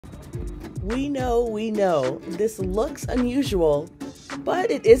We know, this looks unusual,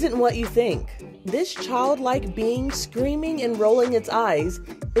 but it isn't what you think. This childlike being screaming and rolling its eyes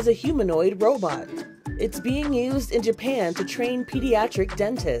is a humanoid robot. It's being used in Japan to train pediatric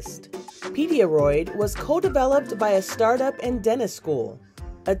dentists. Pedia Roid was co-developed by a startup and dentist school.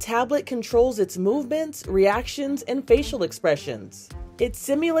 A tablet controls its movements, reactions, and facial expressions. It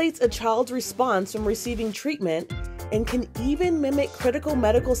simulates a child's response from receiving treatment and can even mimic critical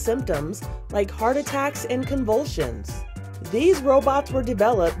medical symptoms like heart attacks and convulsions. These robots were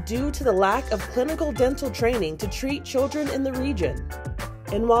developed due to the lack of clinical dental training to treat children in the region.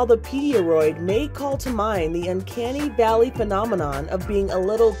 And while the Pedia Roid may call to mind the uncanny valley phenomenon of being a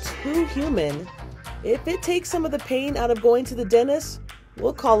little too human, if it takes some of the pain out of going to the dentist,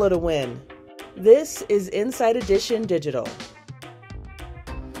 we'll call it a win. This is Inside Edition Digital.